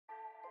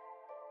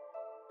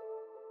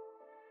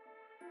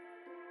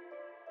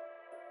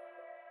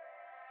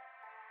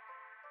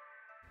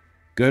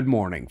Good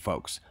morning,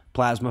 folks.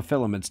 Plasma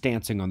filaments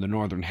dancing on the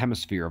northern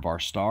hemisphere of our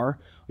star.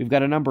 We've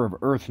got a number of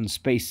Earth and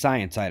space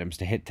science items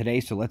to hit today,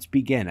 so let's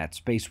begin at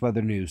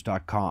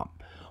spaceweathernews.com.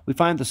 We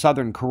find the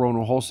southern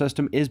coronal hole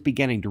system is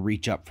beginning to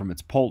reach up from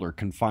its polar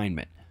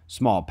confinement.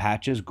 Small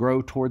patches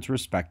grow towards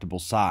respectable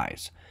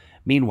size.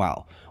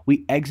 Meanwhile,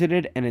 we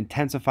exited an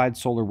intensified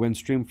solar wind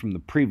stream from the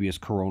previous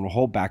coronal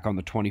hole back on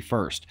the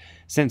 21st.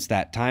 Since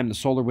that time, the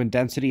solar wind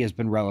density has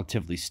been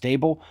relatively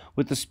stable,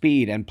 with the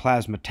speed and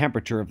plasma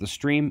temperature of the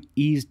stream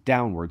eased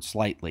downward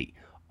slightly.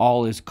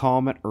 All is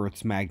calm at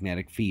Earth's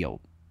magnetic field.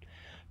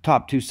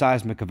 Top two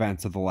seismic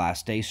events of the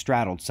last day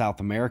straddled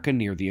South America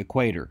near the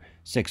equator,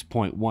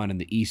 6.1 in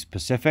the East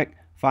Pacific,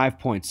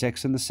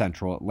 5.6 in the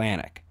Central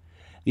Atlantic.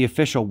 The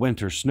official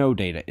winter snow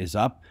data is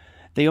up.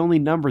 They only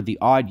numbered the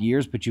odd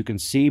years, but you can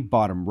see,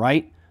 bottom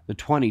right, the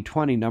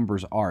 2020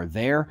 numbers are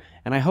there,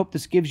 and I hope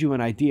this gives you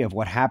an idea of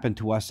what happened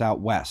to us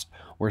out west.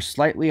 We're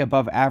slightly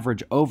above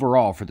average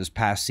overall for this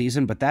past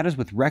season, but that is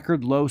with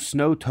record low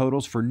snow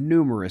totals for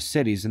numerous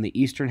cities in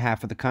the eastern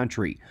half of the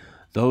country.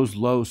 Those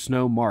low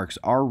snow marks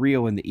are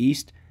real in the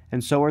east,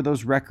 and so are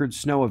those record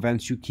snow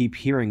events you keep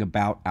hearing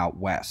about out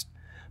west.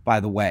 By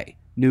the way,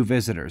 new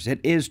visitors, it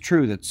is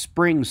true that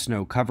spring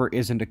snow cover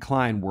is in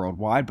decline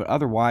worldwide, but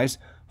otherwise,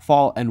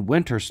 fall and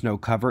winter snow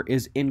cover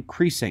is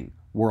increasing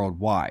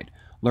worldwide.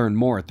 Learn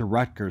more at the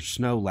Rutgers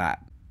Snow Lab.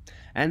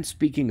 And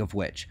speaking of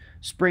which,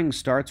 spring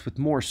starts with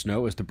more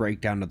snow as the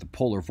breakdown of the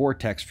polar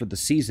vortex for the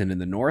season in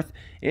the north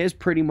is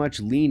pretty much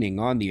leaning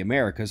on the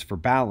Americas for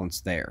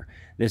balance there.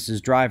 This is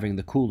driving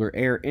the cooler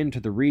air into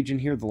the region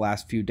here the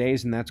last few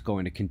days, and that's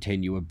going to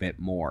continue a bit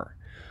more.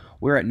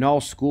 We're at null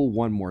school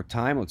one more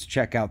time. Let's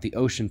check out the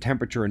ocean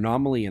temperature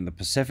anomaly in the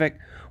Pacific.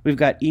 We've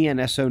got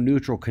ENSO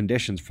neutral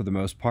conditions for the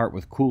most part,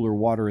 with cooler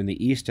water in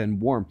the east and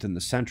warmth in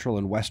the central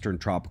and western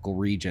tropical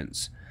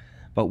regions.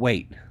 But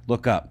wait,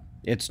 look up.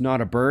 It's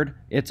not a bird,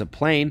 it's a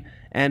plane,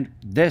 and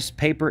this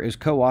paper is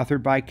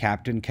co-authored by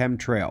Captain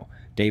Chemtrail,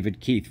 David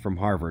Keith from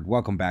Harvard.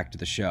 Welcome back to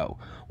the show.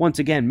 Once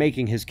again,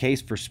 making his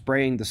case for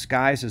spraying the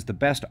skies as the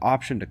best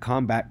option to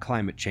combat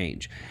climate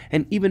change.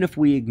 And even if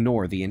we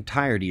ignore the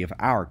entirety of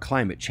our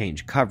climate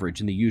change coverage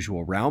in the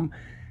usual realm,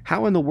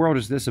 how in the world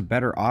is this a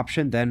better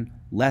option than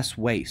less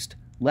waste,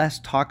 less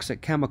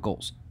toxic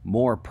chemicals,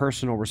 more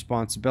personal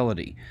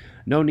responsibility?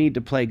 No need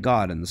to play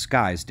God in the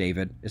skies,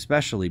 David,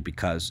 especially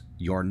because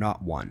you're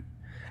not one.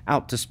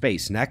 Out to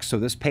space next, so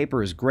this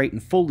paper is great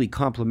and fully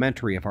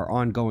complementary of our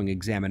ongoing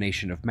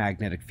examination of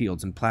magnetic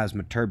fields and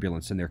plasma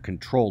turbulence and their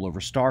control over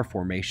star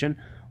formation,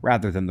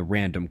 rather than the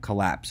random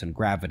collapse and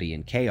gravity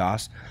and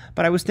chaos.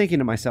 But I was thinking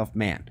to myself,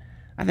 man,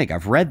 I think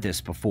I've read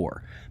this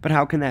before, but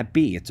how can that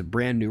be? It's a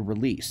brand new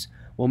release.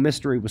 Well,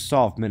 mystery was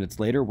solved minutes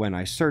later when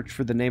I searched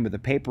for the name of the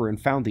paper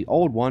and found the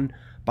old one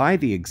by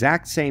the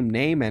exact same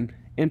name and,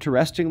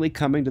 interestingly,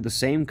 coming to the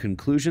same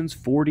conclusions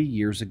 40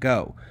 years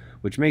ago.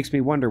 Which makes me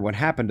wonder what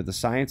happened to the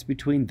science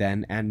between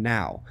then and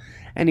now.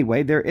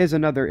 Anyway, there is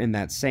another in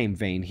that same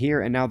vein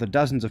here, and now the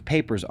dozens of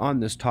papers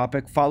on this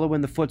topic follow in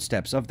the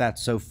footsteps of that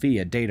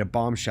Sophia data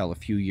bombshell a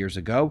few years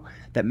ago,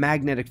 that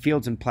magnetic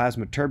fields and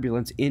plasma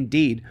turbulence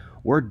indeed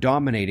were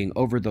dominating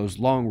over those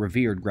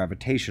long-revered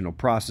gravitational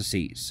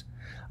processes.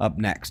 Up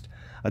next,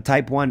 a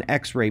Type 1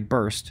 X-ray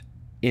burst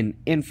in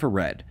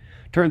infrared.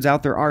 Turns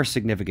out there are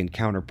significant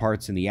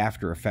counterparts in the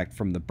after effect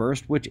from the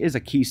burst, which is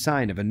a key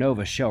sign of a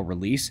nova shell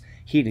release,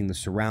 heating the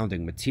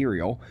surrounding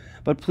material.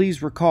 But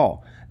please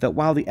recall that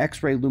while the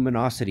X-ray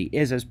luminosity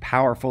is as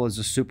powerful as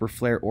a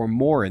superflare or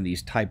more in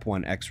these Type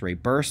 1 X-ray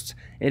bursts,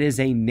 it is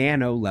a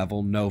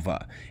nano-level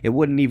nova. It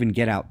wouldn't even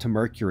get out to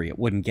Mercury. It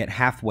wouldn't get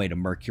halfway to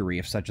Mercury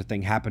if such a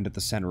thing happened at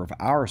the center of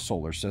our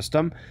solar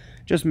system.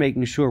 Just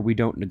making sure we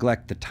don't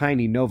neglect the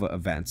tiny nova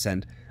events.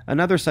 And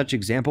another such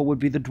example would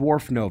be the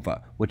dwarf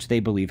nova, which they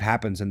believe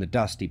happens in the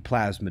dusty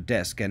plasma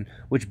disk and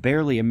which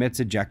barely emits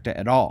ejecta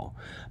at all.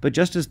 But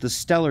just as the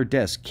stellar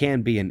disk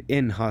can be an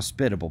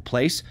inhospitable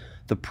place,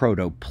 the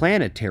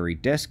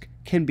protoplanetary disk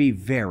can be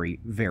very,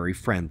 very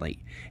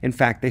friendly. In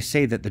fact, they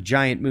say that the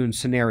giant moon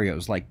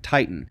scenarios like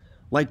Titan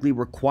likely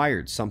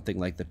required something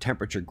like the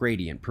temperature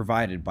gradient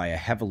provided by a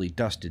heavily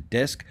dusted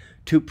disk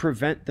to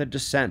prevent the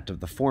descent of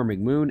the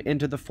forming moon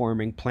into the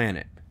forming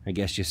planet. I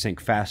guess you sink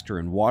faster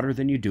in water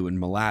than you do in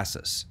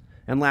molasses.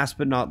 And last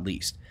but not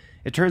least,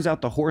 it turns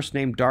out the horse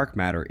named dark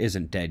matter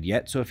isn't dead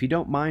yet, so if you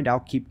don't mind, I'll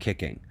keep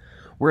kicking.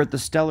 We're at the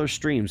stellar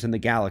streams in the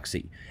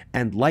galaxy,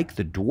 and like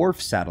the dwarf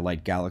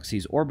satellite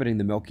galaxies orbiting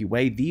the Milky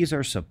Way, these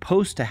are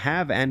supposed to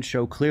have and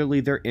show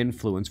clearly their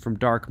influence from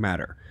dark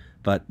matter,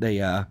 but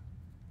they,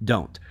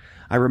 don't.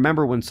 I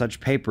remember when such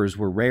papers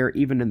were rare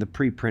even in the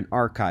preprint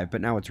archive, but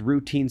now it's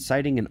routine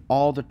citing in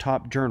all the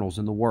top journals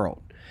in the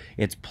world.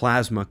 It's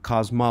plasma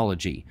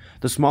cosmology.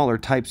 The smaller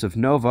types of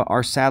nova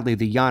are sadly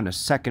the Janus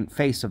second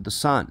face of the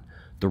sun.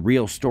 The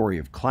real story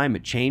of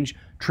climate change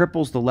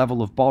triples the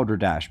level of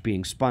balderdash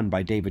being spun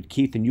by David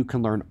Keith, and you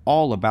can learn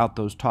all about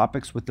those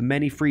topics with the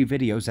many free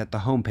videos at the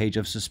homepage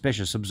of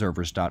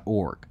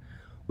suspiciousobservers.org.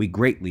 We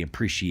greatly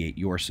appreciate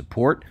your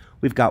support.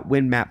 We've got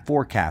wind map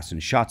forecasts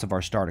and shots of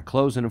our star to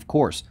close, and of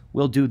course,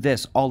 we'll do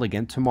this all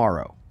again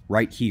tomorrow,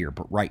 right here,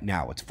 but right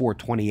now. It's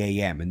 4:20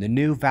 a.m. in the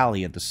new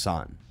Valley of the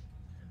Sun.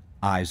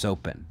 Eyes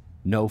open,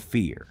 no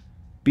fear.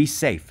 Be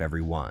safe,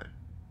 everyone.